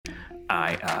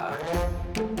I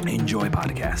enjoy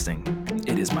podcasting.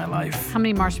 It is my life. How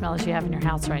many marshmallows do you have in your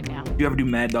house right now? Do you ever do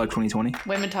Mad Dog 2020?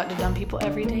 Women talk to dumb people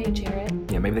every day, Jarrett.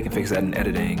 Yeah, maybe they can fix that in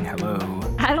editing. Hello.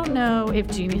 I don't know if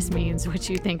genius means what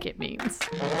you think it means.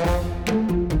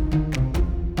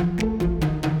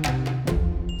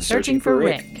 Searching for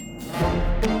Rick.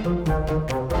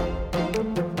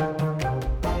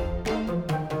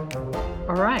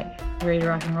 All right. Ready to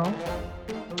rock and roll?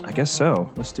 I guess so.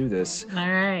 Let's do this.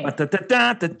 All right.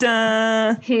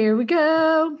 Da-da-da-da-da. Here we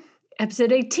go.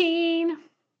 Episode 18.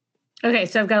 Okay,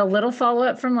 so I've got a little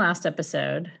follow-up from last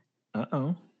episode.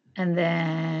 Uh-oh. And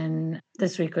then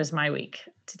this week was my week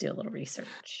to do a little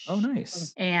research. Oh,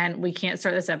 nice. And we can't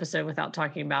start this episode without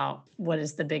talking about what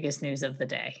is the biggest news of the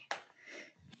day.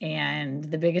 And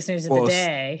the biggest news of the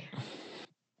day,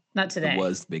 not today. It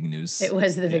was big news. It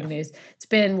was the big news. It's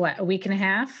been, what, a week and a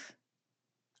half?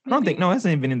 I don't think, no, it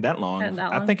hasn't even been that long.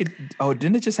 I think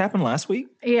didn't it just happen last week?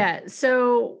 Yeah,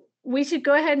 so we should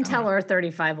go ahead and tell our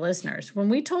 35 listeners. When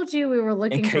we told you we were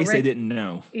looking for Rick, in case they didn't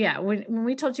know. Yeah, when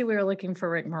we told you we were looking for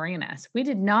Rick Moranis, we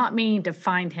did not mean to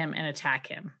find him and attack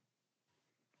him.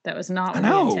 That was not what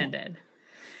we intended.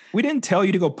 We didn't tell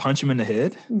you to go punch him in the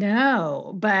head.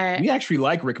 No, but we actually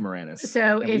like Rick Moranis.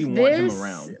 So if this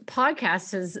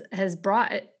podcast has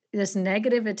brought this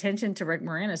negative attention to Rick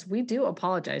Moranis, we do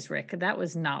apologize, Rick. That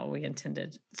was not what we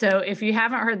intended. So if you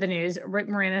haven't heard the news, Rick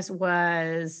Moranis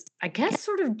was, I guess,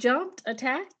 sort of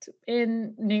attacked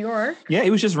in New York. Yeah, he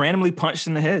was just randomly punched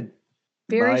in the head.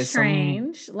 Very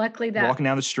strange. Luckily that walking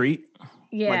down the street.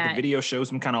 Yeah. Like the video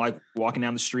shows him kind of like walking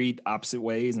down the street opposite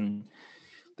ways, and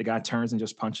the guy turns and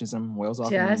just punches him, wails off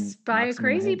him. Just by a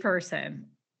crazy person.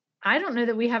 I don't know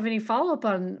that we have any follow-up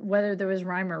on whether there was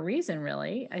rhyme or reason,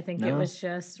 really. I think it was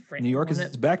just... New York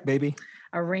is back, baby.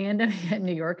 A random...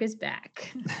 New York is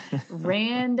back.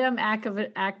 Random act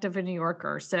of a New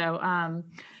Yorker. So,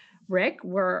 Rick,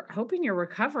 we're hoping you're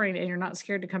recovering and you're not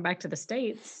scared to come back to the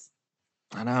States.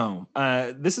 I know.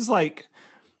 This is like...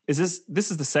 This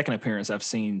is the second appearance I've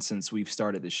seen since we've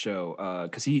started this show.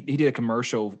 Because he did a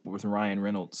commercial with Ryan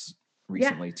Reynolds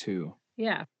recently, too.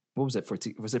 Yeah. What was it for?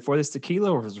 Was it for this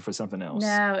tequila or was it for something else?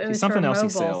 No, it was something for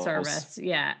else mobile service.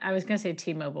 Yeah, I was going to say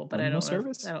T-Mobile, but I don't know.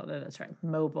 I don't know that's right.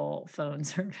 Mobile phone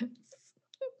service,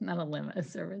 not a limo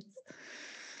service.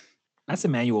 That's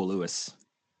Emmanuel Lewis.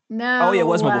 No. Oh yeah, it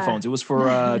was mobile phones. It was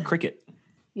for Cricket.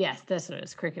 Yes, that's what it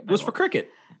is. Cricket. Mobile. It was for Cricket.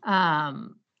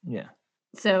 Yeah.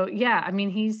 So yeah, I mean,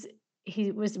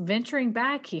 he was venturing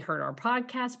back. He heard our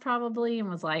podcast probably and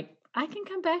was like, I can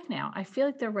come back now. I feel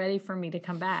like they're ready for me to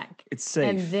come back. It's safe.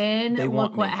 And then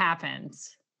look what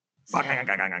happens. So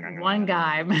one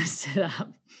guy messed it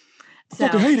up. I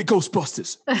fucking hated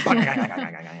Ghostbusters.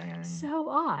 So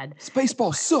odd.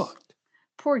 Spaceball sucked.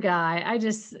 Poor guy.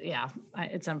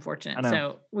 It's unfortunate.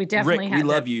 So we definitely Rick, we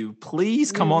love you.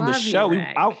 Please come on the show.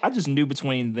 I just knew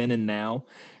between then and now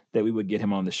that we would get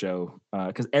him on the show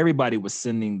because everybody was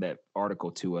sending that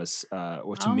article to us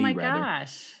or to me rather.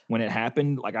 Gosh. When it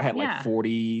happened, like I had like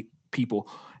 40 people,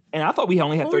 and I thought we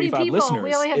only had 35 listeners.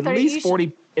 We only had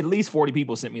at least 40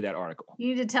 people sent me that article. You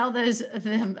need to tell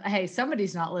them, hey,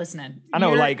 somebody's not listening. I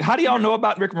know, like, how do y'all know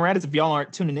about Rick Moranis if y'all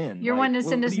aren't tuning in? You're wanting to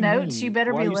send us notes. You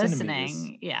better be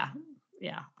listening. Yeah.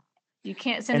 You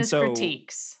can't send us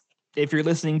critiques. If you're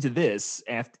listening to this,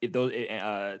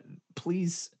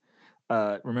 please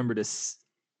remember to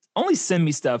only send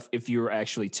me stuff if you're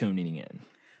actually tuning in.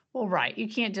 Well, right. You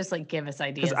can't just like give us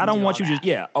ideas. Because I don't want you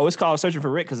it's called Searching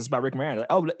for Rick because it's about Rick Moranis. Like,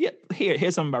 oh, yeah,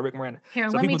 here's something about Rick Moranis. Here,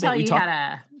 let me tell you how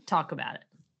to talk about it.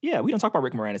 Yeah, we don't talk about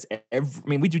Rick Moranis.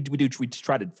 We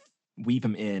try to weave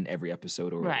him in every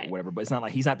episode or whatever, but it's not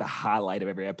like he's not the highlight of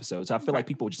every episode. So I feel like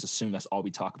people just assume that's all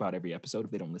we talk about every episode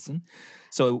if they don't listen.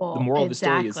 So the moral of the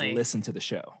story is listen to the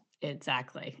show.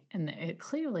 Exactly. And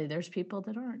clearly there's people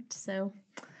that aren't. So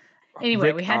anyway,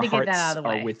 Rick, we had to get that out of the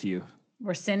way. Are with you.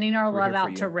 We're sending our love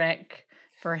out to Rick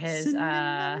for his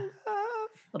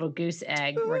little goose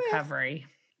egg recovery.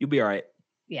 You'll be all right.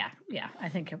 Yeah. I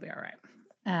think he'll be all right.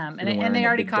 And they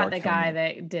already caught the guy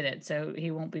that did it, so he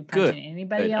won't be punching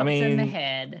anybody else in the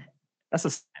head.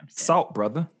 That's assault,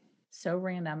 brother. So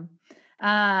random.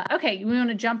 Okay, we want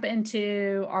to jump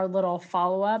into our little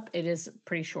follow-up. It is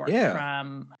pretty short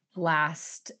from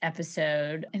last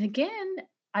episode. And again,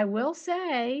 I will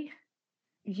say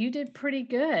you did pretty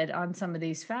good on some of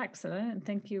these facts that I didn't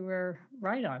think you were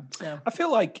right on. So I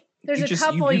feel like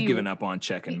you've given up on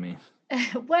checking me.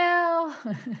 Well,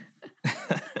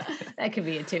 that could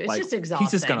be it too. It's just exhausting.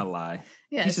 He's just gonna lie.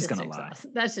 Yeah, he's just gonna lie.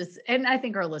 That's just, and I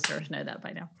think our listeners know that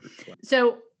by now.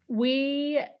 So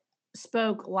we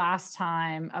spoke last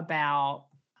time about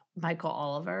Michael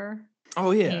Oliver. Oh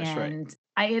yeah, that's right. And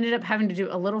I ended up having to do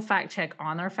a little fact check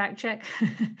on our fact check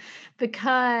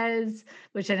because,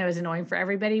 which I know is annoying for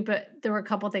everybody, but there were a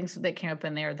couple things that came up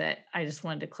in there that I just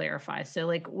wanted to clarify. So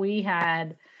like we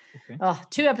had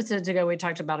 2 episodes ago, we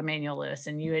talked about Emmanuel Lewis,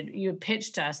 and you had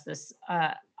pitched us this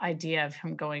idea of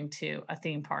him going to a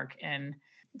theme park and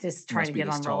just trying to get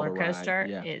on a roller coaster.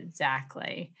 Yeah.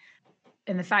 Exactly.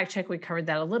 In the fact check, we covered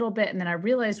that a little bit. And then I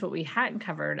realized what we hadn't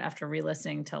covered after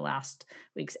re-listening to last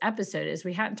week's episode is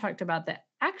we hadn't talked about that.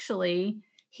 Actually,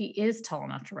 he is tall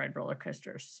enough to ride roller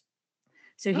coasters.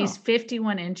 So he's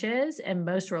 51 inches, and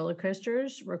most roller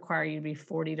coasters require you to be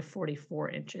 40 to 44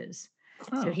 inches.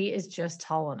 So he is just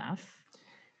tall enough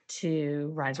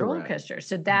to ride roller coasters.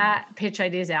 So that pitch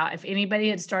idea is out. If anybody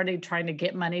had started trying to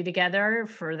get money together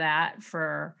for that,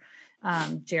 for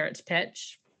Jarrett's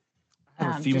pitch, I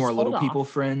have a few more little people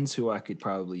friends who I could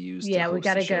probably use. Yeah, we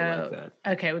got to go.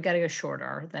 Like we got to go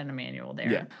shorter than Emmanuel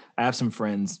there. Yeah, I have some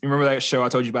friends. You remember that show I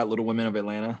told you about, Little Women of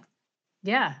Atlanta?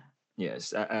 Yeah.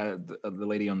 Yes, the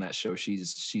lady on that show,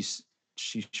 she's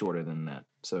shorter than that.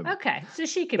 So okay, so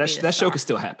she could that show could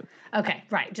still happen. Okay,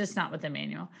 right, just not with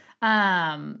Emmanuel.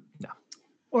 No.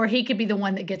 Or he could be the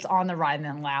one that gets on the ride and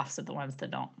then laughs at the ones that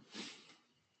don't.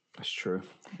 That's true.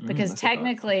 Because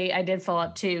technically, I did follow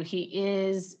up too. He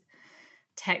is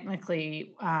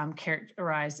technically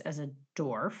characterized as a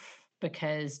dwarf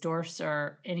because dwarfs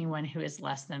are anyone who is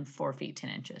less than 4 feet 10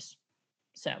 inches.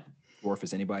 So dwarf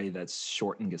is anybody that's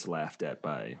short and gets laughed at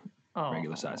by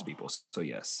regular sized people. So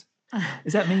yes.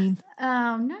 Is that mean?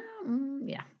 No.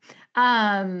 Yeah.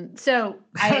 So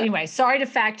anyway, sorry to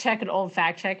fact check an old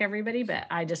fact check everybody, but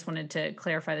I just wanted to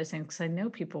clarify this thing because I know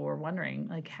people were wondering,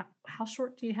 like, how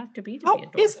short do you have to be a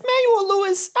dwarf? Is Emmanuel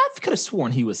Lewis? I could have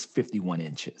sworn he was 51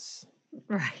 inches.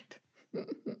 Right.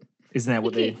 Isn't that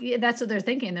what that's what they're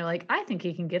thinking. They're like, I think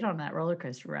he can get on that roller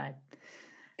coaster ride.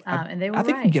 And they were I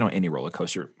think he can get on any roller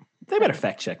coaster. They better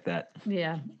fact check that.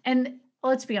 Yeah. And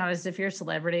let's be honest, if you're a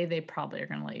celebrity, they probably are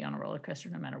going to let you on a roller coaster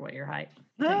no matter what your height.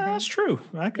 That's true.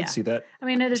 I could see that. I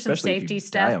mean, there's some safety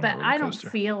stuff, but I don't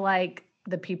feel like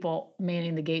the people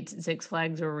manning the gates at Six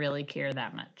Flags will really care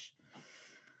that much.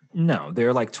 No,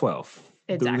 they're like 12.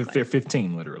 Exactly. They're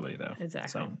 15 literally though. Exactly.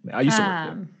 So I used to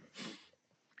work there.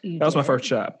 That was my first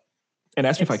job. And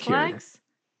asked me if I cared.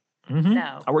 Mm-hmm.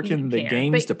 No. I worked in the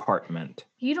games department.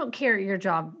 You don't care at your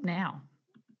job now.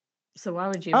 So why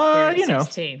would you care at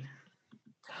 16?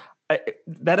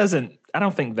 I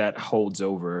don't think that holds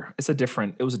over. It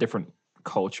was a different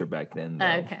culture back then. Though.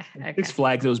 Okay. Six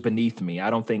Flags, it was beneath me.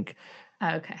 I don't think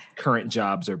current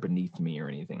jobs are beneath me or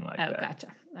anything like that. Oh, gotcha.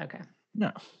 Okay.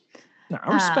 No,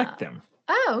 I respect them.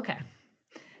 Oh, okay.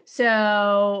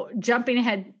 So jumping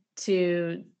ahead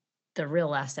to the real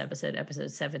last episode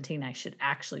 17, I should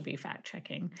actually be fact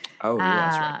checking. Oh, yeah,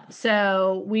 that's right.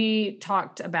 So we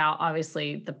talked about,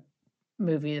 obviously, the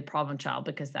movie The Problem Child,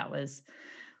 because that was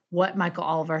what Michael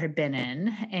Oliver had been in.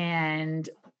 And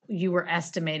you were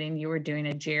doing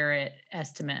a Jarrett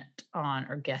estimate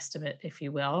or guesstimate, if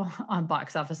you will, on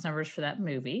box office numbers for that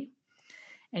movie.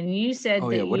 And you said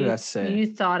what did I say? You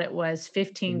thought it was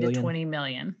 15 to 20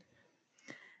 million.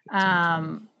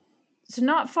 So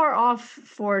not far off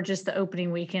for just the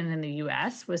opening weekend in the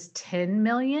U.S. was 10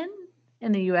 million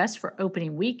in the U.S. for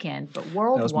opening weekend, but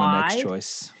worldwide. That was my next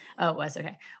choice. Oh, it was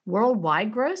okay.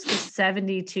 Worldwide gross was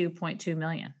 72.2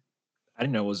 million. I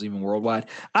didn't know it was even worldwide.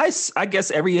 I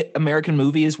guess every American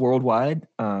movie is worldwide.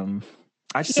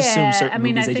 I just assume certain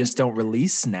movies they just don't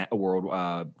release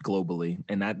globally,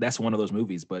 and that's one of those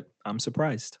movies. But I'm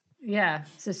surprised. Yeah,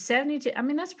 so 72. I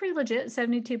mean, that's pretty legit.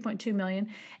 72.2 million,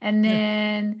 and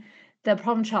then The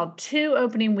Problem Child 2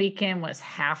 opening weekend was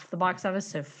half the box office,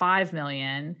 so 5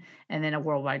 million, and then a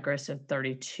worldwide gross of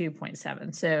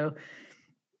 32.7. So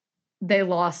they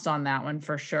lost on that one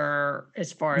for sure,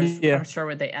 as far as I'm sure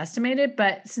what they estimated.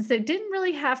 But since they didn't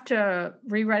really have to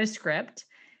rewrite a script,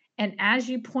 and as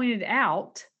you pointed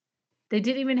out, they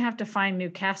didn't even have to find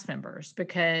new cast members,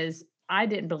 because I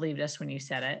didn't believe this when you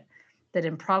said it, that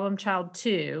in Problem Child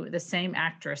 2, the same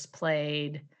actress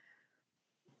played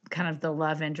kind of the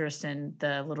love interest in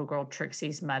the little girl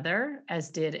Trixie's mother, as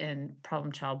did in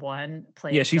Problem Child 1.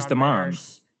 She's the mom.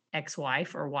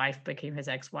 Ex-wife, or wife became his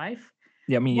ex-wife.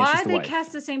 Yeah, I mean, why she's the they wife.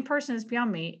 Cast the same person is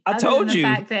beyond me. I told you. The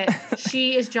fact that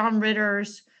she is John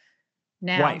Ritter's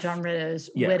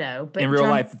widow, but in real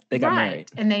life they got married,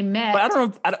 and they met. But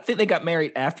I don't think they got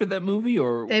married after that movie,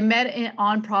 or they met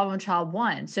on Problem Child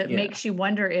 1. So it makes you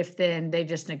wonder if then they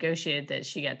just negotiated that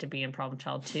she got to be in Problem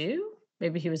Child 2.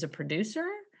 Maybe he was a producer.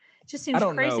 It just seems crazy.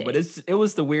 I don't know, but it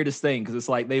was the weirdest thing, because it's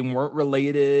like they weren't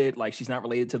related. Like, she's not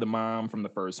related to the mom from the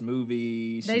first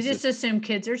movie. They just assume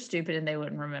kids are stupid and they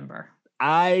wouldn't remember.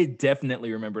 I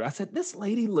definitely remember. I said, this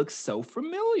lady looks so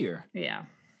familiar. Yeah.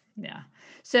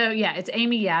 So yeah, it's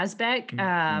Amy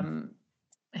Yasbeck.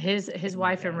 His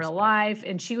wife in real life,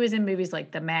 and she was in movies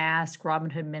like The Mask, Robin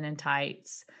Hood Men in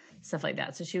Tights, stuff like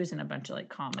that. So she was in a bunch of like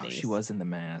comedies. She was in The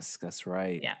Mask. That's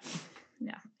right. Yeah.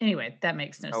 Anyway, that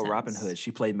makes no sense. Robin Hood. She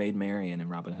played Maid Marian in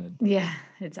Robin Hood. Yeah,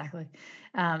 exactly.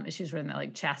 She was wearing that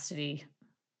like chastity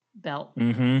belt,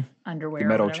 underwear, the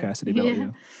metal chastity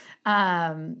belt.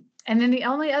 Yeah. And then the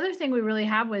only other thing we really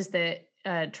have was that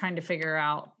trying to figure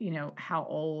out, how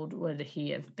old would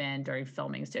he have been during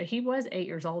filming. So he was 8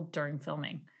 years old during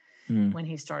filming when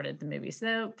he started the movie.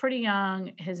 So pretty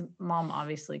young. His mom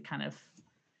obviously kind of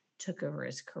took over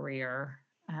his career.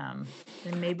 And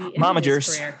maybe momagers.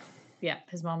 His career. Yeah,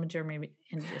 his momager maybe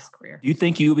ended his career. Do you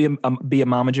think you would be a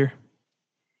momager?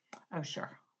 Oh,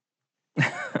 sure.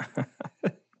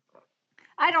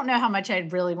 I don't know how much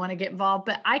I'd really want to get involved,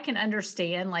 but I can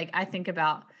understand. Like, I think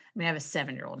about, I have a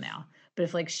 7-year-old now, but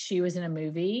if like she was in a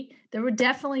movie, there would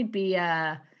definitely be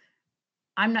I'm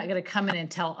not going to come in and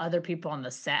tell other people on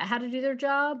the set how to do their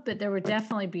job, but there would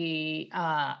definitely be,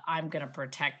 I'm going to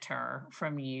protect her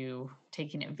from you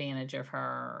taking advantage of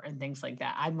her and things like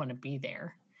that. I'd want to be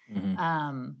there.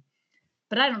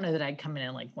 But I don't know that I'd come in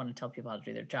and like want to tell people how to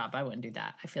do their job. I wouldn't do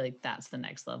that. I feel like that's the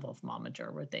next level of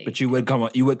momager where they. But you would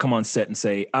come on set and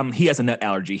say, he has a nut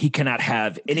allergy. He cannot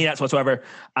have any nuts whatsoever.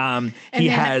 He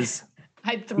has.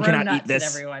 I'd throw nuts at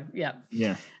everyone. Yep.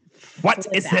 Yeah. What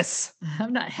is this?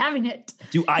 I'm not having it.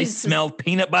 Do I smell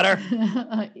peanut butter? No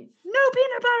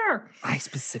peanut butter. I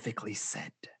specifically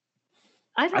said.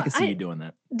 I can see you doing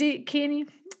that. Can you?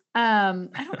 I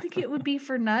don't think it would be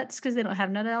for nuts because they don't have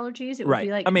nut allergies. It would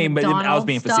be like, but I was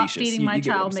being facetious. Stop feeding my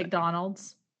child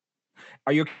McDonald's.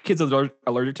 Are your kids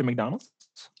allergic to McDonald's?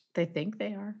 They think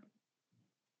they are.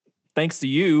 Thanks to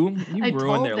you,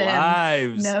 ruined their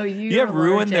lives. No, you have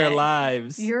ruined their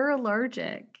lives. You're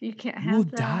allergic. You can't have. You'll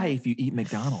die if you eat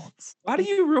McDonald's. Why do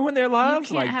you ruin their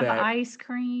lives like that? You can't have ice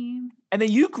cream. And then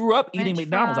you grew up eating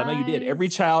McDonald's. I know you did. Every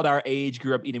child our age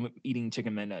grew up eating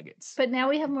chicken McNuggets. But now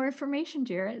we have more information,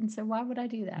 Jarrett, and so why would I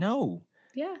do that? No.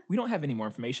 Yeah. We don't have any more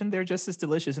information. They're just as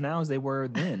delicious now as they were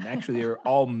then. Actually,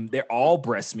 they're all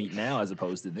breast meat now as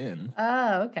opposed to then.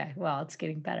 Oh, okay. Well, it's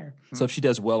getting better. So if she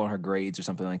does well on her grades or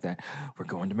something like that, we're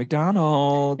going to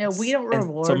McDonald's. No, we don't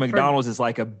reward. So McDonald's is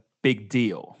like a big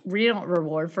deal. We don't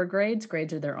reward for grades.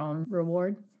 Grades are their own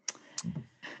reward.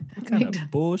 What kind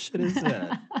of bullshit is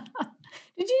that?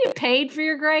 Did you get paid for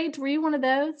your grades? Were you one of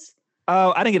those?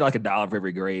 Oh, I didn't get like $1 for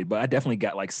every grade, but I definitely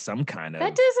got like some kind of.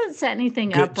 That doesn't set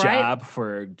anything up, right? Good job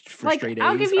for like, straight A's.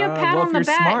 I'll give you a pat on the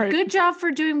back. Smart. Good job for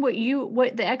doing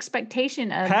what the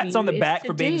expectation of. Pats on the back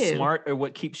for being smart, or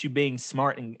what keeps you being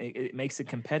smart, and it makes it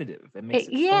competitive. It makes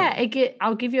it fun.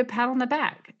 I'll give you a pat on the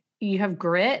back. You have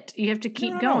grit. You have to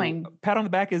keep going. No. Pat on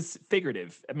the back is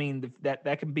figurative. I mean,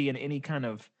 that can be in any kind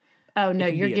of. Oh no,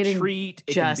 you're getting treat.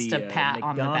 Just a pat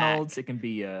on the back. It can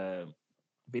be a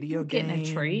video game. Getting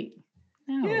a treat.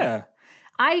 No. Yeah.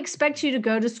 I expect you to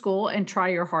go to school and try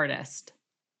your hardest.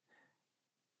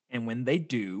 And when they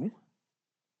do,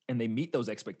 and they meet those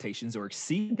expectations or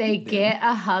exceed they get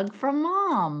a hug from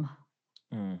mom.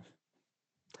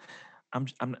 I'm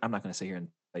not going to sit here and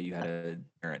say you had a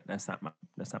parent. That's not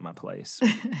my place.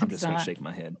 I'm just going to shake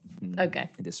my head. In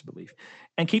disbelief,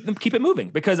 and keep it moving,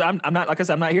 because I'm not, like I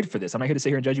said, I'm not here for this. I'm not here to sit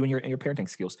here and judge you in your parenting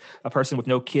skills. A person with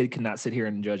no kid cannot sit here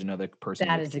and judge another person.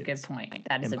 That is a good point.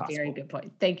 That is Impossible. A very good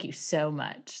point. Thank you so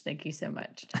much.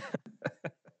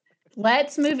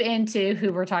 Let's move into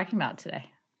who we're talking about today.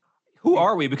 Who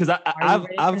are we? Because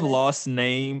I've lost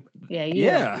name. Yeah,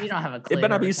 you don't have a clue. It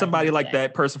better not be somebody like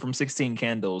that person from 16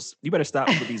 Candles. You better stop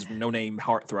with these no-name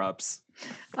heartthrobs.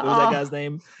 What was that guy's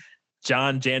name?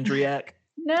 John Jandriak?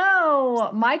 No,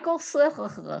 Michael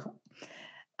Sislak.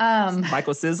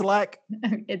 Michael Sislak?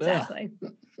 Exactly.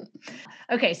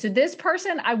 Okay, so this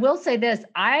person, I will say this.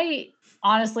 I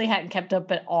honestly hadn't kept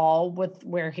up at all with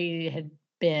where he had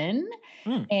been.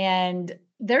 And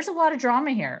there's a lot of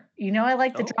drama here. I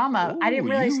like the drama. I didn't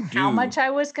realize how much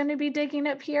I was going to be digging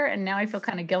up here. And now I feel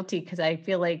kind of guilty because I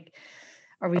feel like,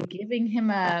 are we giving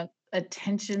him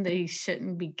attention that he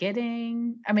shouldn't be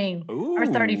getting? I mean, our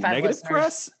 35 listeners.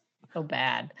 Press? So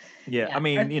bad. Yeah. I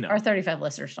mean, our 35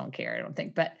 listeners don't care, I don't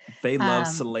think, but they love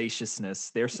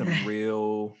salaciousness. There's some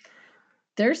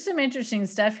there's some interesting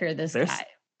stuff here. This guy.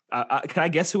 Can I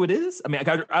guess who it is? I mean,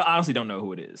 I honestly don't know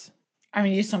who it is. I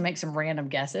mean, you just want to make some random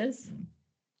guesses.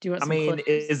 Do you want? Clues?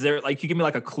 Is there, like, you give me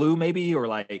like a clue maybe, or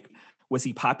like Was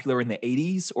he popular in the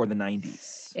 80s or the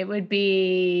 90s? It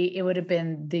would have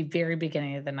been the very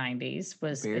beginning of the 90s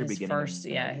was his first,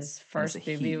 his first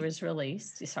movie was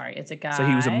released. Sorry, it's a guy. So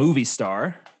he was a movie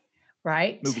star.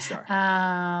 Right. Movie star.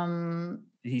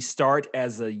 He starred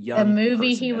as a young The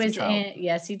movie he was in,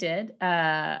 yes, he did,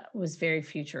 was very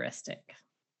futuristic.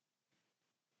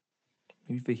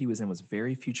 The movie he was in was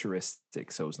very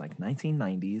futuristic. So it was like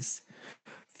 1990s.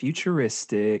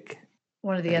 Futuristic.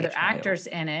 One of the other actors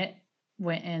in it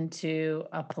went into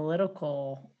a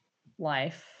political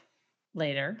life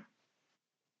later.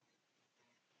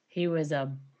 He was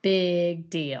a big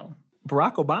deal.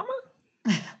 Barack Obama?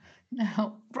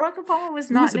 No, Barack Obama was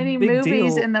not in any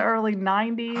movies in the early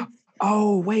 90s.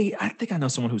 Oh, wait. I think I know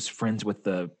someone who's friends with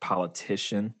the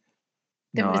politician.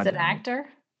 Was it an actor?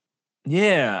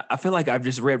 Yeah, I feel like I've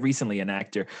just read recently an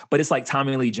actor, but it's like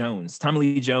Tommy Lee Jones. Tommy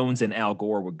Lee Jones and Al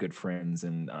Gore were good friends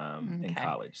in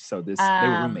college. So they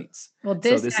were roommates. Well,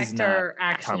 this actor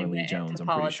actually Tommy Lee Jones, I'm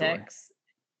politics. Pretty sure.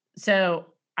 So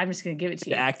I'm just going to give it to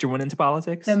you. The actor went into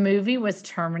politics? The movie was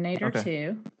Terminator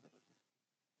 2.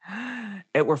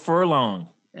 Edward Furlong.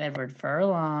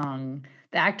 The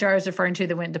actor I was referring to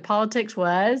that went into politics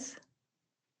was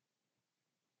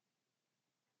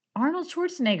Arnold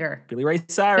Schwarzenegger. Billy Ray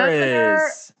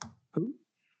Cyrus. Who?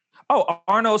 Oh,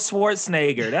 Arnold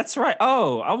Schwarzenegger. That's right.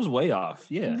 Oh, I was way off.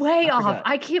 Yeah. Way off.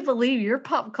 I can't believe your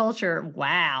pop culture.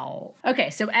 Wow. Okay,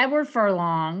 so Edward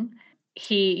Furlong.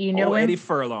 Him. Eddie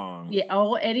Furlong.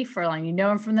 Yeah, Eddie Furlong. You know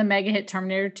him from the mega hit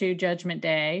Terminator 2, Judgment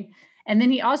Day. And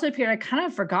then he also appeared, I kind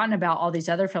of forgotten about all these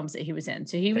other films that he was in.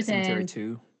 So he was in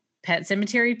 2. Pet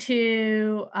Sematary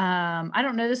 2. I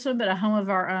don't know this one, but A Home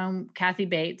of Our Own, Kathy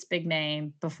Bates, big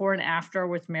name. Before and After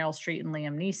with Meryl Streep and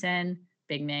Liam Neeson,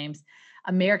 big names.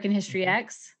 American History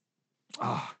X.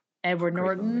 Oh, Edward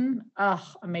Norton. Movie.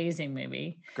 Oh, amazing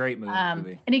movie. Great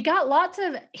movie. And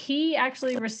he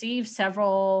actually received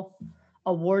several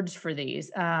awards for these.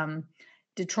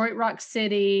 Detroit Rock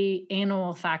City,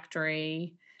 Animal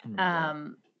Factory.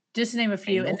 Just to name a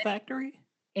few. Animal Factory?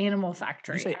 Animal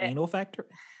Factory. Did you say Anal Factory?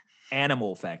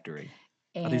 Animal Factory.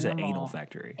 I think you said Anal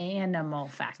Factory. Animal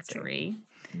Factory.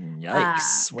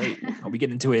 Yikes. Wait, are we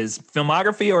getting into his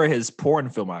filmography or his porn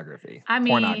filmography? I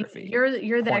mean,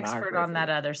 you're the expert on that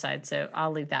other side, so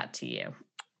I'll leave that to you.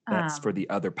 That's for the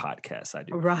other podcasts I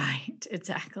do. Right,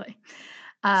 exactly.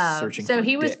 Searching for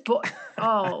he was dick.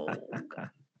 Oh,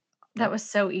 that was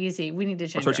so easy. We need to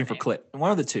change. Or searching for clip.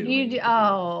 One of the two.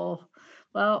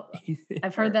 Well,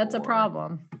 I've heard that's a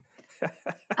problem.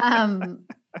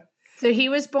 So he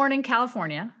was born in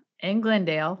California, in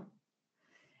Glendale.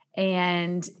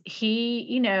 And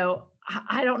he,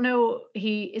 I don't know,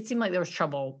 it seemed like there was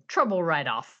trouble right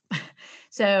off.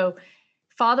 So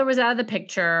father was out of the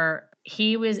picture.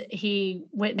 He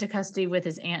went into custody with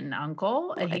his aunt and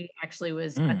uncle, and he actually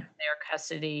was under their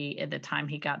custody at the time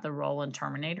he got the role in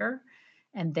Terminator.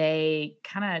 And they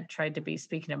kind of tried to be,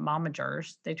 speaking of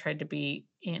momagers, they tried to be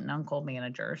aunt and uncle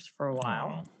managers for a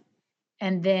while.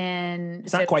 And then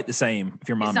it's not quite the same if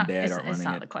your mom and dad aren't running it. It's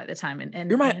not quite the time. And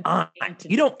you're my aunt.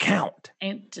 You don't count.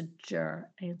 Antiger.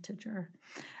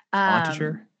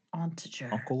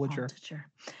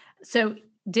 So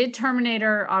did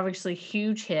Terminator, obviously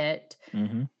huge hit.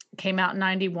 Mm-hmm. Came out in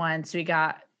 91. So he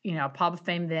got, pop of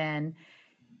fame then.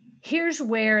 Here's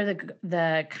where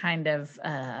the kind of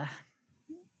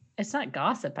it's not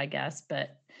gossip, I guess,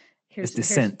 but it's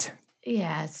dissent.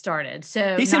 It started.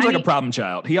 So he seems like a problem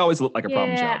child. He always looked like a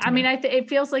problem child. I mean, it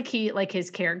feels like his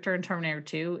character in Terminator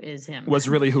 2 is him. Was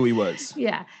really who he was.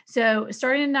 Yeah. So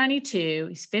starting in 92,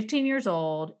 he's 15 years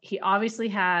old. He obviously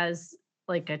has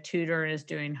like a tutor and is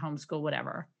doing homeschool,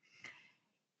 whatever.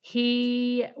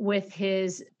 He, with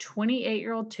his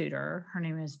 28-year-old tutor, her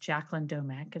name is Jacqueline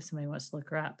Domack, if somebody wants to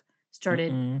look her up,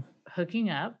 started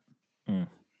hooking up.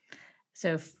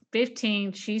 So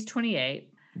 15, she's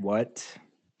 28. What?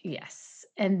 Yes.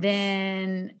 And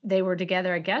then they were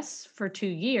together, I guess, for 2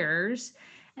 years.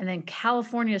 And then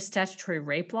California's statutory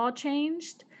rape law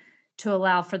changed to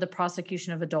allow for the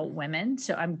prosecution of adult women.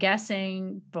 So I'm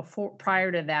guessing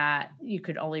prior to that, you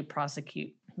could only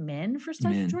prosecute men for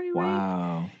statutory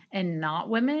rape and not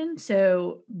women.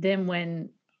 So then when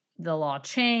the law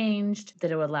changed, that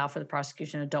it would allow for the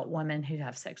prosecution of adult women who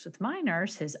have sex with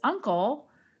minors, his uncle,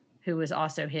 who was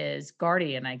also his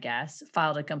guardian, I guess,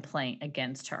 filed a complaint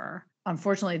against her.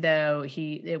 Unfortunately, though,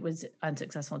 it was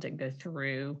unsuccessful. It didn't go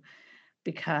through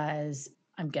because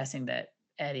I'm guessing that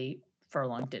Eddie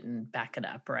Furlong didn't back it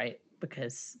up, right?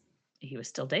 Because he was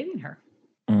still dating her.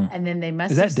 And then they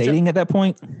must Is that dating at that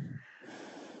point?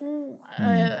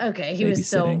 Okay, he was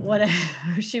still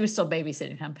she was still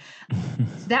babysitting him.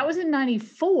 So that was in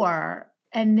 94.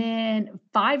 And then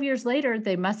 5 years later,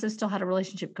 they must have still had a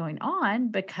relationship going on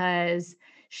because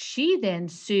she then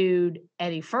sued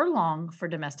Eddie Furlong for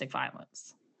domestic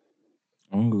violence.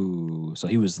 Oh, so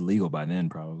he was legal by then,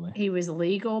 probably. He was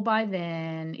legal by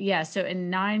then. Yeah. So in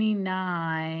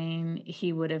 99,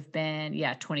 he would have been,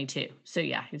 22. So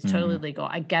yeah, he was totally legal.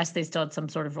 I guess they still had some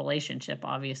sort of relationship,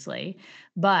 obviously,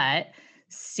 but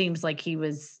seems like he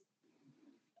was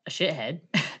a shithead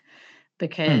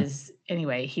because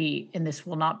anyway, and this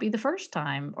will not be the first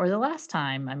time or the last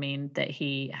time, that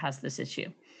he has this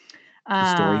issue.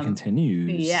 The story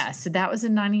continues. Yeah. So that was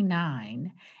in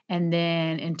 99. And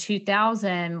then in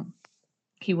 2000,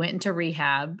 he went into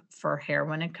rehab for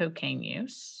heroin and cocaine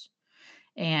use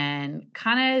and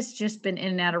kind of has just been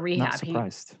in and out of rehab. Not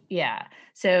surprised.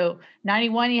 So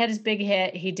 91, he had his big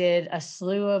hit. He did a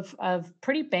slew of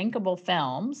pretty bankable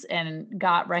films and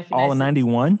got recognized. All in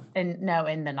 91? No,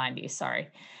 in the 90s, sorry.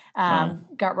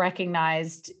 Got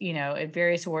recognized, at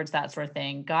various awards, that sort of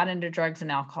thing. Got into drugs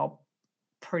and alcohol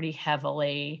pretty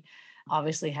heavily.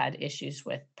 Obviously had issues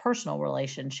with personal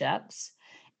relationships.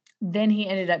 Then he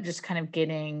ended up just kind of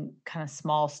getting kind of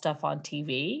small stuff on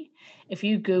TV. If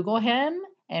you Google him,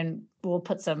 and we'll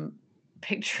put some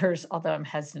pictures, although I'm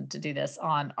hesitant to do this,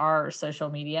 on our social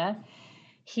media,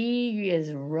 he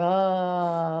is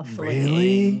rough.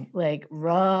 Really? Like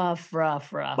rough.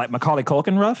 Like Macaulay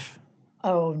Culkin rough?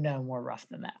 Oh, no, more rough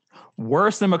than that.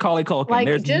 Worse than Macaulay Culkin. Like,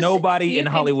 there's nobody in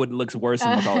Hollywood looks worse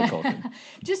than Macaulay Culkin.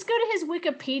 Just go to his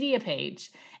Wikipedia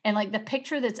page, and like the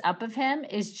picture that's up of him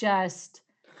is just...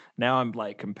 Now I'm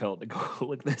like compelled to go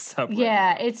look this up.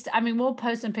 Yeah, we'll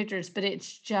post some pictures, but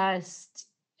it's just,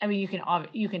 you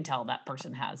can tell that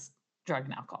person has drug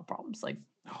and alcohol problems. Like,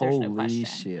 there's no question. Holy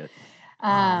shit.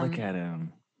 Look at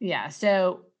him. Yeah.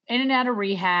 So in and out of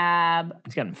rehab.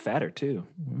 He's gotten fatter too.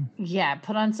 Yeah.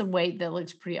 Put on some weight that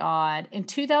looks pretty odd. In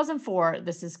 2004,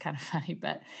 this is kind of funny,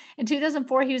 but in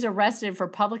 2004, he was arrested for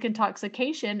public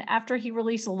intoxication after he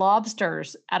released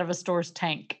lobsters out of a store's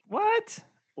tank. What?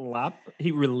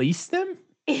 He released them?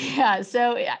 Yeah,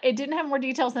 so it didn't have more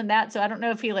details than that. So I don't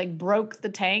know if he like broke the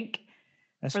tank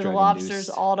for the lobsters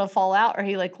all to fall out, or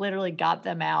he like literally got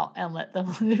them out and let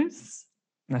them loose.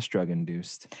 That's drug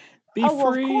induced. Well,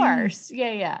 of course.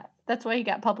 Yeah. That's why he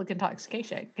got public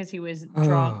intoxication, because he was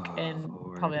drunk and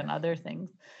probably on other things.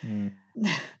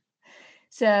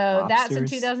 So that's in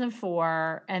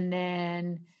 2004. And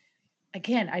then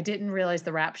again, I didn't realize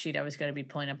the rap sheet I was going to be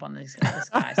pulling up on this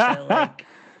guy. So like,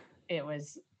 it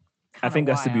was I think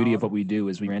that's the beauty of what we do,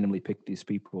 is we randomly pick these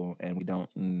people and we don't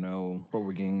know what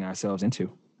we're getting ourselves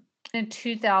into. In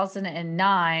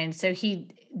 2009, so he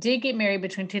did get married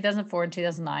between 2004 and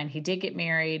 2009. He did get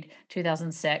married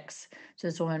 2006 to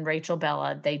this woman, Rachel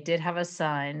Bella. They did have a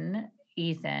son,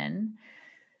 Ethan.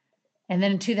 And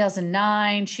then in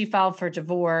 2009, she filed for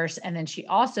divorce. And then she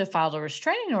also filed a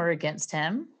restraining order against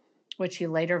him, which he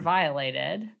later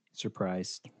violated.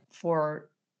 Surprised. For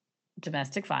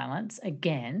domestic violence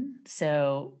again.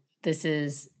 So this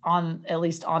is at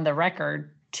least on the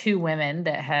record, 2 women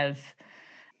that have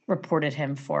reported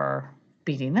him for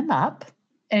beating them up.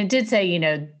 And it did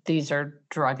say, these are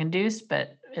drug induced,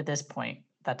 but at this point,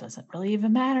 that doesn't really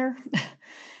even matter.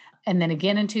 And then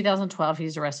again in 2012, he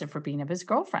was arrested for beating up his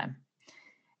girlfriend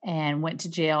and went to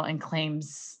jail, and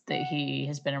claims that he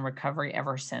has been in recovery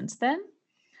ever since then,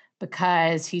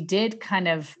 because he did kind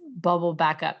of bubble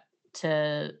back up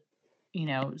to,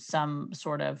 some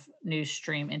sort of news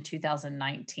stream in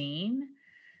 2019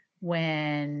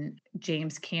 when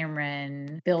James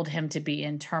Cameron billed him to be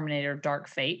in Terminator Dark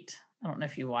Fate. I don't know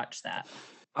if you watched that.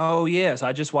 Oh, yes.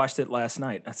 I just watched it last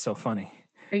night. That's so funny.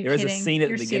 There's a scene at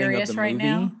the beginning of the movie.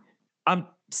 Now? I'm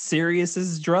serious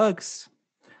as drugs.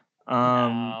 No.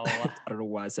 I don't know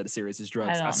why I said serious as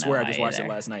drugs. I swear I just watched it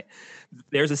last night.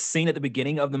 There's a scene at the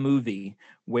beginning of the movie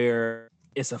where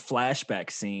it's a flashback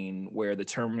scene where the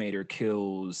Terminator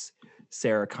kills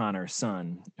Sarah Connor's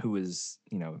son, who is,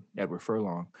 Edward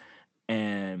Furlong.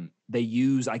 And they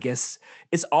use, I guess,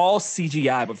 it's all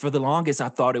CGI, but for the longest, I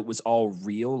thought it was all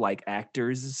real, like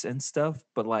actors and stuff.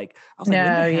 But like, I was like,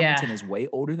 Linda Hamilton is way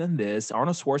older than this.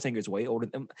 Arnold Schwarzenegger is way older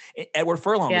than Edward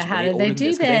Furlong is way older than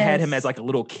this. They had him as like a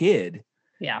little kid.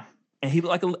 Yeah. And he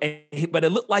looked like but it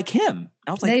looked like him.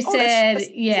 I was like, they said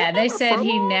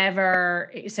he never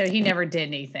did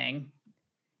anything.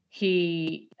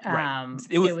 He,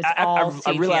 it was all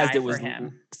CGI. I realized it was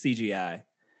CGI.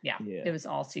 Yeah, it was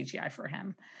all CGI for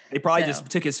him. They probably just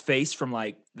took his face from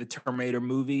like the Terminator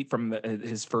movie, from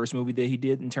his first movie that he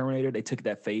did in Terminator. They took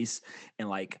that face and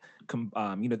like,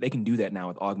 they can do that now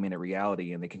with augmented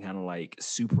reality, and they can kind of like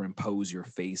superimpose your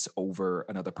face over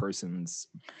another person's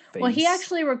face. Well, he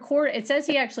actually it says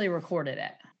he actually recorded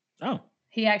it. Oh.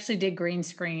 He actually did green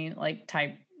screen like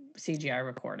type CGI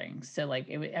recording. So like,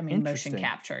 motion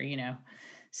capture,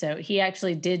 So he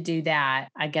actually did do that.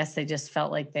 I guess they just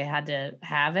felt like they had to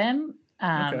have him.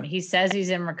 He says he's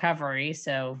in recovery.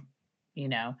 So,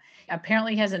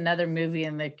 apparently he has another movie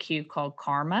in the queue called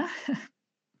Karma,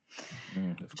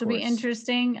 which will be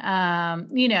interesting.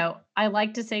 I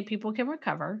like to say people can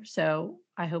recover. So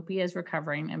I hope he is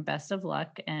recovering, and best of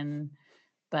luck.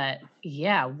 But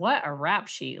yeah, what a rap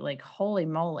sheet. Like, holy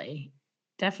moly.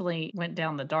 Definitely went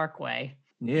down the dark way.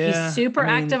 Yeah. He's super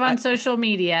active on social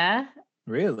media.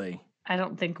 Really? I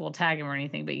don't think we'll tag him or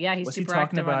anything, but yeah, he's super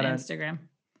active on Instagram.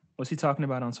 What's he talking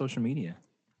about on social media?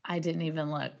 I didn't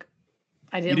even look.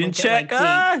 You didn't check?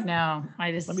 No,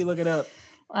 I just... Let me look it up.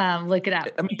 Look it up.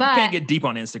 I mean, you can't get deep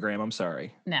on Instagram. I'm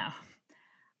sorry. No.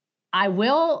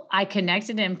 I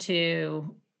connected him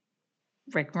to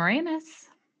Rick Moranis.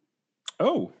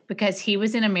 Oh. Because he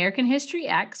was in American History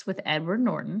X with Edward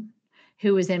Norton,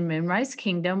 who was in Moonrise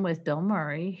Kingdom with Bill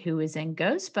Murray, who was in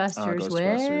Ghostbusters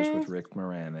with Rick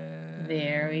Moranis.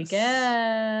 There we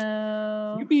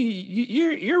go.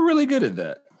 You're really good at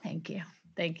that. Thank you.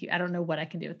 I don't know what I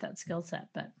can do with that skill set,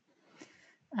 but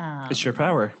it's your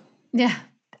power. Yeah.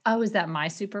 Oh, is that my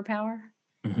superpower?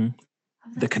 Mm-hmm.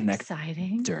 Oh, the connector.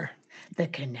 Exciting. The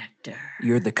connector.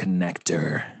 You're the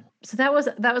connector. So that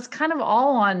was kind of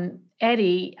all on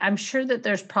Eddie. I'm sure that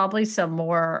there's probably some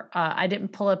more. I didn't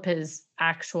pull up his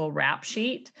actual rap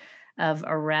sheet of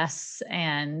arrests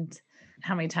and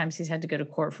how many times he's had to go to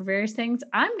court for various things.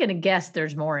 I'm going to guess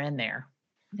there's more in there.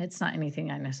 It's not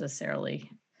anything I necessarily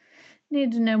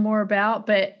need to know more about,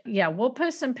 but yeah, we'll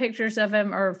post some pictures of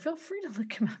him, or feel free to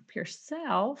look him up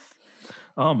yourself.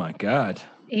 Oh my God.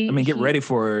 Get ready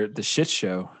for the shit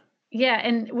show. Yeah.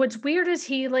 And what's weird is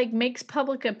he like makes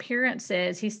public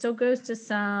appearances. He still goes to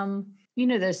some,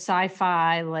 those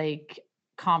sci-fi like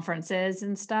conferences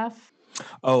and stuff.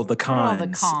 Oh, the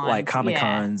cons, like Comic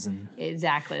Cons, and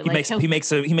exactly. He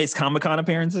makes Comic Con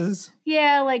appearances.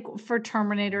 Yeah, like for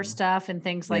Terminator stuff and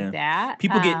things like that.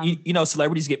 People get,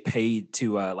 celebrities get paid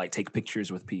to like take pictures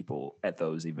with people at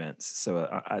those events. So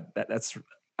I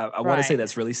want to say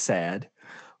that's really sad,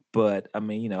 but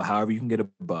however you can get a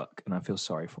buck, and I feel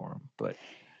sorry for him, but.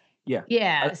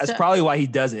 Yeah. That's probably why he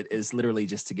does it, is literally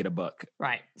just to get a buck.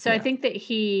 Right. So I think that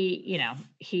he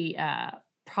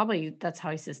probably that's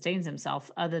how he sustains himself,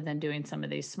 other than doing some of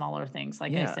these smaller things.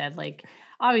 Like I said, like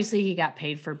obviously he got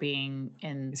paid for being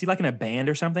in. Is he like in a band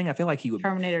or something? I feel like he would.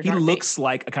 Terminator. He looks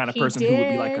like a kind of person who would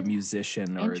be like a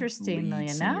musician. Interestingly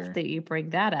enough, that you bring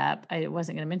that up, I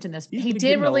wasn't going to mention this. He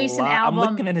did release an album. I'm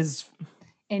looking at his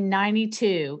in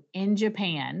 '92 in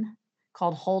Japan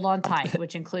called "Hold On Tight,"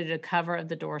 which included a cover of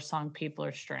the Doors song "People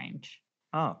Are Strange."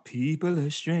 Oh, people are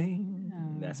strange.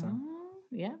 That song.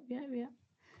 Yeah.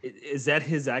 Is that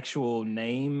his actual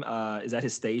name? Is that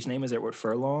his stage name? Is Edward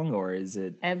Furlong, or is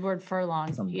it Edward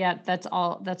Furlong? Yeah, that's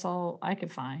all I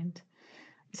could find.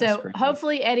 So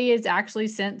hopefully Eddie is actually,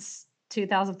 since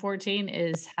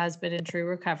 2014, has been in true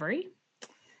recovery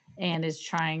and is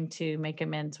trying to make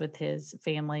amends with his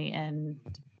family and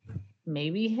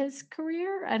maybe his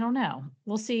career. I don't know.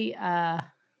 We'll see.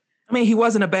 He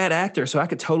wasn't a bad actor, so I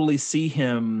could totally see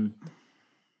him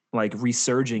like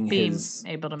resurging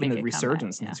able to make a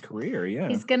resurgence in his career. Yeah.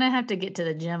 He's going to have to get to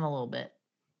the gym a little bit.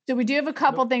 So we do have a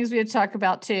couple things we have to talk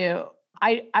about too.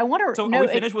 I want to So are we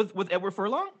finished with Edward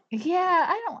Furlong? Yeah,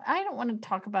 I don't want to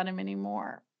talk about him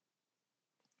anymore.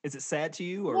 Is it sad to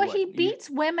you, or well, he beats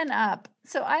women up.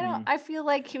 So I feel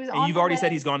like he was and you've already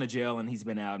said he's gone to jail and he's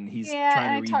been out and he's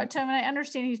trying to talked to him, and I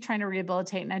understand he's trying to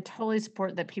rehabilitate, and I totally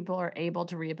support that people are able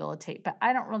to rehabilitate, but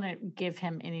I don't really give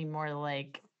him any more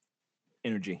like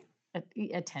energy,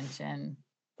 attention.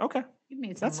 Okay, he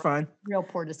made that's fine. Real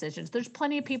poor decisions. There's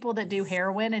plenty of people that do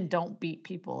heroin and don't beat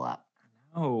people up.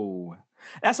 Oh,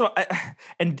 that's what.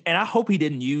 And I hope he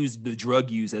didn't use the drug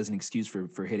use as an excuse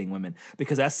for hitting women,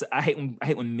 because I hate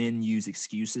when men use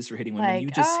excuses for hitting women. Like, you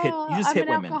just hit women.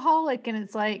 I'm an alcoholic, and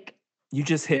it's like you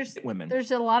just hit women.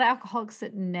 There's a lot of alcoholics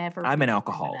that never. I'm an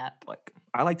alcoholic. Like,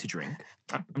 I like to drink.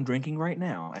 I'm drinking right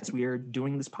now as we are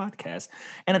doing this podcast.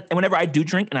 And whenever I do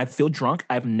drink and I feel drunk,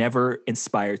 I've never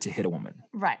inspired to hit a woman.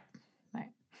 Right.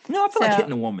 No, I feel like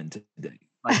hitting a woman today.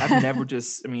 Like I've never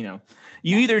just, you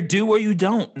either do or you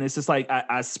don't. And it's just like,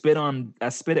 I spit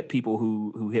at people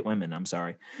who hit women. I'm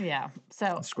sorry. Yeah.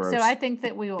 So I think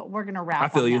that we're going to wrap. I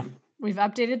feel you. We've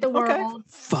updated the world.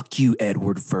 Fuck you,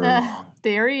 Edward Furlong.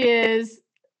 There he is.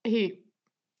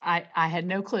 I had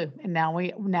no clue. And now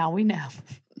we know.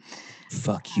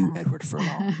 Fuck you, Edward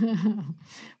Furlong.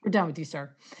 We're done with you,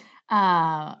 sir.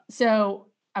 So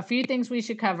a few things we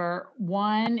should cover.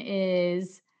 One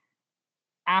is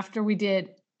after we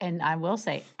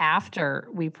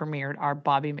premiered our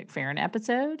Bobby McFerrin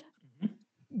episode,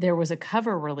 there was a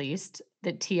cover released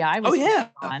that T.I. was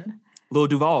on. Lil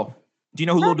Duval. Do you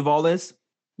know who Lil Duval is?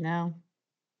 No.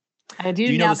 I do.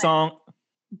 Do you know the song?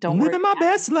 Living My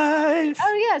Best Life.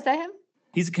 Oh, yeah. Is that him?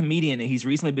 He's a comedian and he's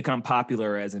recently become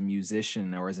popular as a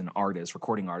musician or as an artist,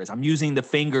 recording artist. I'm using the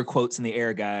finger quotes in the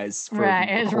air, guys. Right,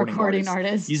 as recording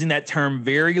artist. Using that term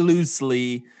very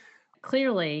loosely.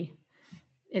 Clearly,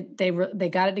 they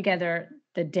got it together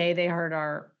the day they heard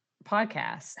our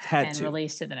podcast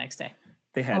released it the next day.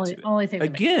 They had to. Only thing.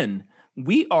 Again,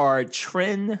 we are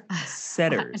trend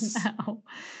setters.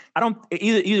 I don't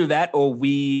either that or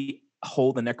we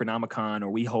hold the Necronomicon or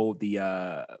we hold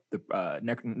the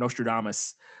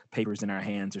Nostradamus papers in our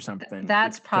hands or something.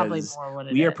 That's probably more what it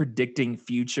is. We are predicting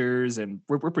futures and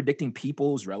we're predicting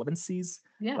people's relevancies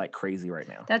like crazy right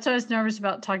now. That's why I was nervous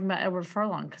about talking about Edward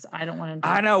Furlong because I don't want to.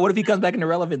 I know. What if he comes back into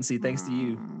relevancy thanks to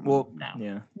you? Well, no.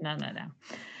 Yeah. No.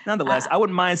 Nonetheless, I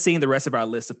wouldn't mind seeing the rest of our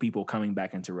list of people coming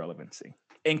back into relevancy,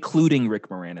 including Rick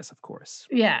Moranis, of course.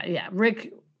 Yeah.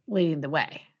 Rick leading the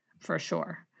way for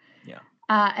sure. Yeah.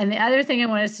 And the other thing I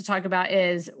wanted us to talk about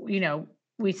is,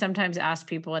 we sometimes ask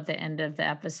people at the end of the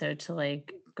episode to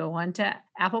go on to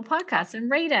Apple Podcasts and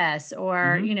rate us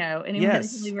or, anyone can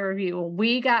leave a review. Well,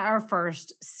 we got our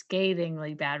first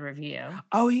scathingly bad review.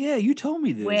 Oh yeah. You told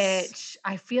me this. Which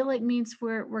I feel like means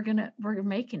we're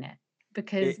making it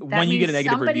because when you get a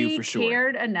negative review for sure.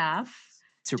 Cared enough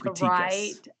to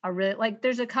write us. A really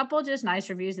there's a couple just nice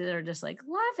reviews that are just love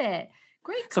it.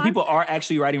 Great concept. So people are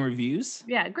actually writing reviews?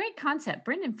 Yeah, great concept.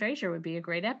 Brendan Fraser would be a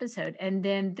great episode. And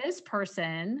then this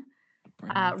person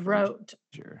wrote,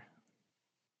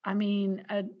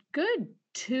 a good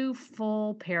 2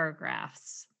 full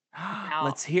paragraphs.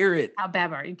 Let's hear it. How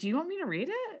bad are you? Do you want me to read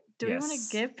it? Do we want to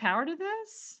give power to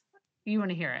this? You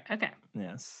want to hear it? Okay.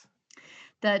 Yes.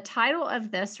 The title of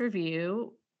this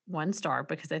review, 1 star,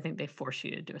 because I think they force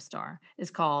you to do a star, is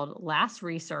called Last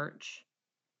Research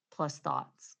plus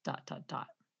Thoughts, ...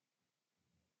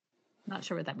 Not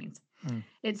sure what that means.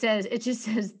 It just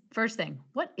says, first thing,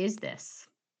 what is this?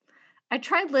 I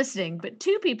tried listening, but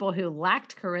 2 people who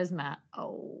lacked charisma,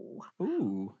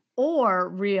 or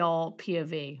real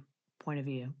POV, point of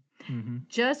view,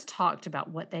 just talked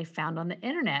about what they found on the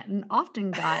internet and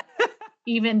often got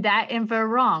even that info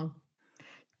wrong.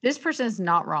 This person is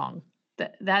not wrong.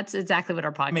 That's exactly what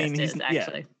our podcast is,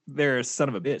 actually. They're a son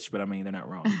of a bitch, but they're not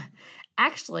wrong.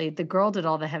 Actually, the girl did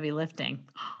all the heavy lifting.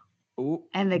 Ooh,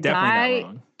 and the guy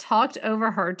talked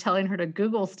over her, telling her to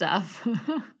Google stuff.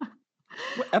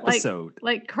 What episode?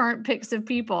 Like current pics of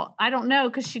people. I don't know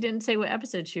because she didn't say what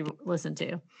episode she listened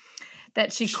to.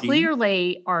 That she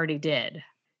clearly already did.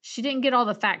 She didn't get all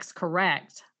the facts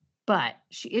correct, but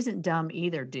she isn't dumb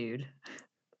either, dude.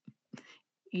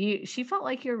 She felt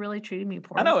like you're really treating me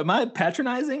poorly. I know. Am I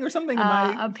patronizing or something?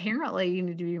 Apparently, you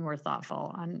need to be more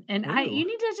thoughtful, you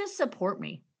need to just support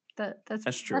me.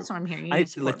 That's true. That's what I'm hearing. I need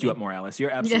to lift you up more, Alice.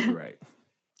 You're absolutely right.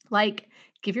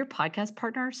 Give your podcast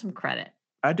partner some credit.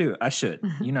 I do. I should.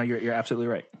 You're absolutely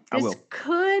right. I will. This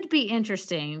could be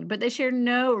interesting, but they share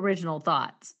no original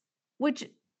thoughts, which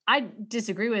I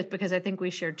disagree with because I think we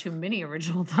share too many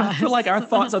original thoughts. I feel like our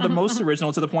thoughts are the most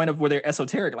original to the point of where they're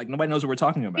esoteric. Like nobody knows what we're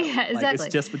talking about. Yeah, exactly.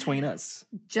 It's just between us.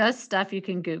 Just stuff you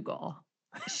can Google.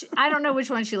 I don't know which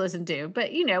one she listened to,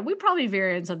 but we probably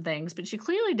vary on some things, but she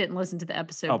clearly didn't listen to the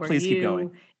episode where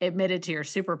you admitted to your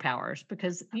superpowers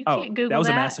because you can't Google that. That was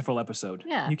a masterful episode.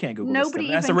 Yeah. You can't Google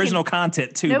that's original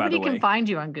content too, by the way. Nobody can find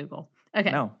you on Google.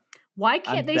 Okay. No. Why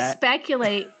can't they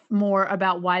speculate more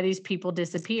about why these people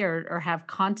disappeared or have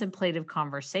contemplative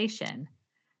conversation?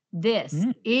 This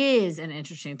is an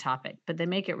interesting topic, but they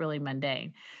make it really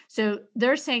mundane. So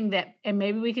they're saying that, and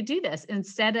maybe we could do this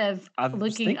instead of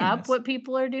looking up what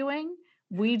people are doing.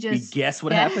 We guess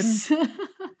what happened,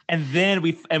 and then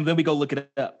we go look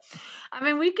it up. I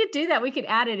mean, we could do that. We could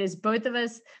add it as both of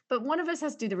us, but one of us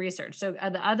has to do the research. So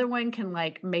the other one can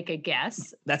make a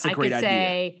guess. That's a great idea. I could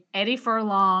say, Eddie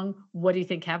Furlong, what do you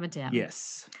think happened to him?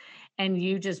 Yes. And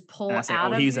you just pull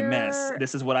out of he's a mess.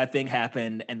 This is what I think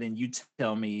happened. And then you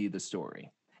tell me the story.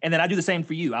 And then I do the same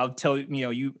for you. I'll tell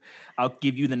I'll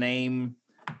give you the name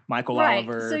Michael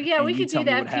Oliver. So yeah, we could do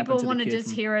that. People want to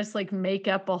just hear us like make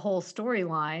up a whole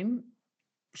storyline.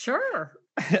 Sure.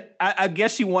 I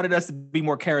guess she wanted us to be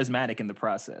more charismatic in the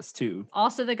process too.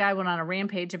 Also, the guy went on a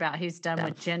rampage about he's done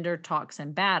with gender talks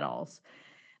and battles.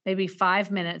 Maybe 5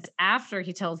 minutes after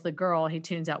he tells the girl he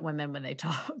tunes out women when they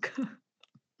talk.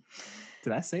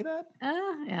 Did I say that?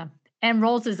 Yeah. And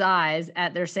rolls his eyes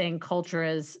at their saying culture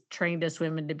has trained us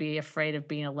women to be afraid of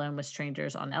being alone with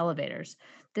strangers on elevators.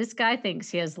 This guy thinks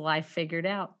he has life figured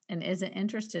out and isn't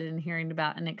interested in hearing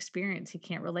about an experience he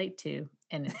can't relate to.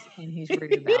 And he's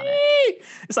rude about it.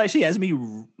 It's like she has me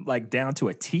like down to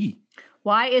a T.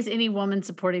 Why is any woman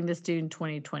supporting this dude in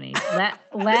 2020? Let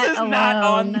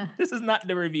alone. This is not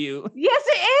the review. Yes,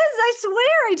 it is. I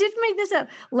swear. I didn't make this up.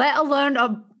 Let alone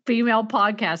a female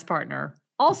podcast partner.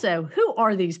 Also, who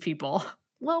are these people?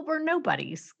 Well, we're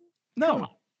nobodies. No.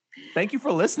 Thank you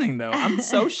for listening, though. I'm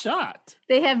so shocked.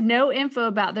 They have no info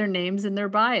about their names in their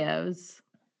bios.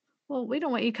 Well, we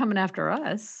don't want you coming after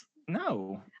us.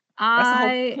 No. That's the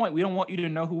whole point. We don't want you to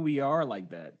know who we are like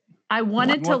that. I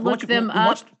wanted to look them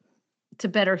up to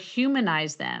better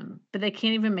humanize them, but they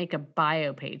can't even make a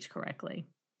bio page correctly.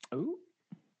 Oh.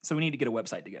 So we need to get a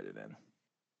website together then.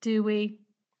 Do we?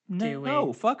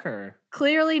 No, fuck her.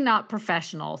 Clearly not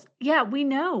professionals. Yeah, we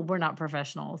know we're not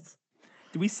professionals.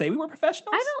 Did we say we were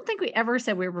professionals? I don't think we ever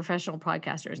said we were professional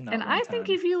podcasters. And I think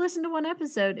if you listen to one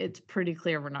episode, it's pretty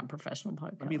clear we're not professional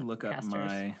podcasters. Let me look up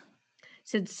my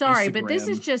Said, sorry, Instagram. But this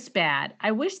is just bad.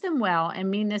 I wish them well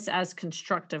and mean this as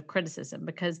constructive criticism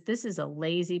because this is a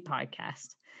lazy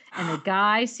podcast. And the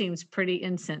guy seems pretty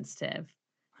insensitive.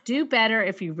 Do better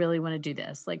if you really want to do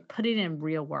this. Like putting in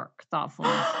real work,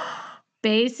 thoughtfulness,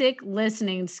 basic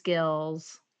listening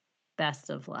skills. Best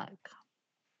of luck.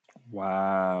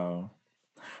 Wow.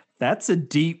 That's a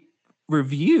deep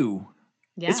review.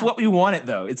 Yeah. It's what we wanted,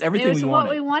 though. It's everything we wanted. It's what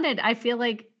we wanted. I feel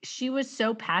like she was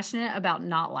so passionate about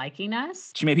not liking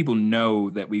us. She made people know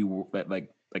that we were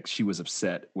like she was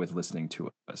upset with listening to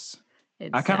us.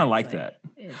 Exactly. I kind of like that.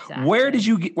 Exactly. Where did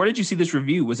you see this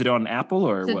review? Was it on Apple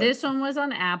or what? This one was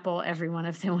on Apple. Everyone,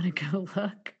 if they want to go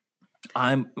look.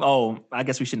 I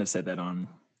guess we shouldn't have said that on.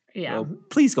 Yeah. Well,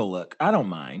 please go look. I don't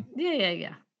mind.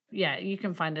 Yeah. Yeah, you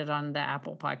can find it on the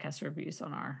Apple Podcast reviews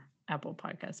on our Apple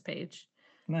Podcast page.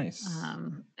 Nice.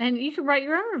 And you can write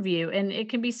your own review and it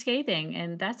can be scathing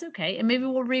and that's okay. And maybe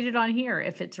we'll read it on here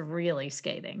if it's really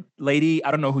scathing. Lady,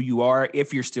 I don't know who you are.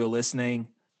 If you're still listening.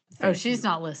 She's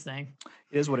not listening.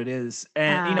 It is what it is.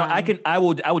 And I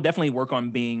will definitely work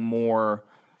on being more,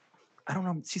 I don't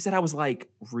know. She said I was like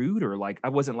rude or like, I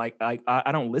wasn't like,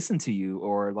 I don't listen to you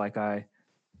or like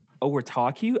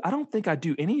overtalk you. I don't think I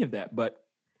do any of that, but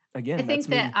again, I think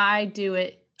that I do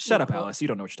it. Shut up, Alice. You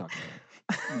don't know what you're talking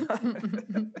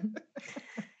about.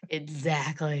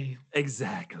 Exactly.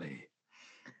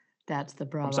 That's the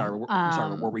problem. I'm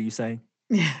sorry. What were you saying?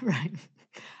 Yeah, right.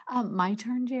 My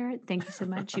turn, Jared. Thank you so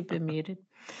much. You've been muted.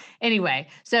 Anyway,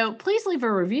 so please leave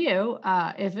a review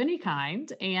of any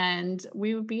kind, and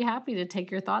we would be happy to take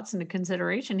your thoughts into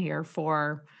consideration here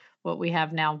for what we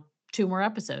have now 2 more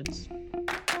episodes.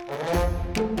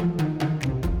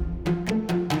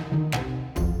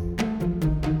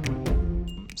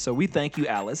 So we thank you,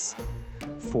 Alice,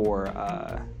 for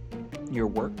your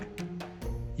work.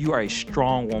 You are a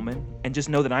strong woman, and just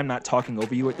know that I'm not talking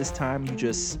over you at this time. You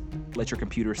just let your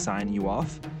computer sign you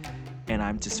off, and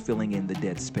I'm just filling in the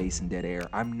dead space and dead air.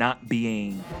 I'm not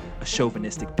being a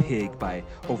chauvinistic pig by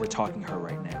over-talking her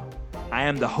right now. I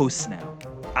am the host now.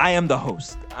 I am the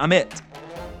host. I'm it.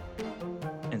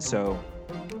 And so,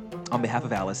 on behalf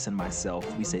of Alice and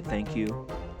myself, we say thank you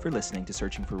for listening to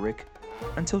Searching for Rick.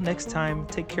 Until next time,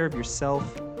 take care of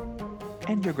yourself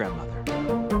and your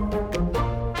grandmother.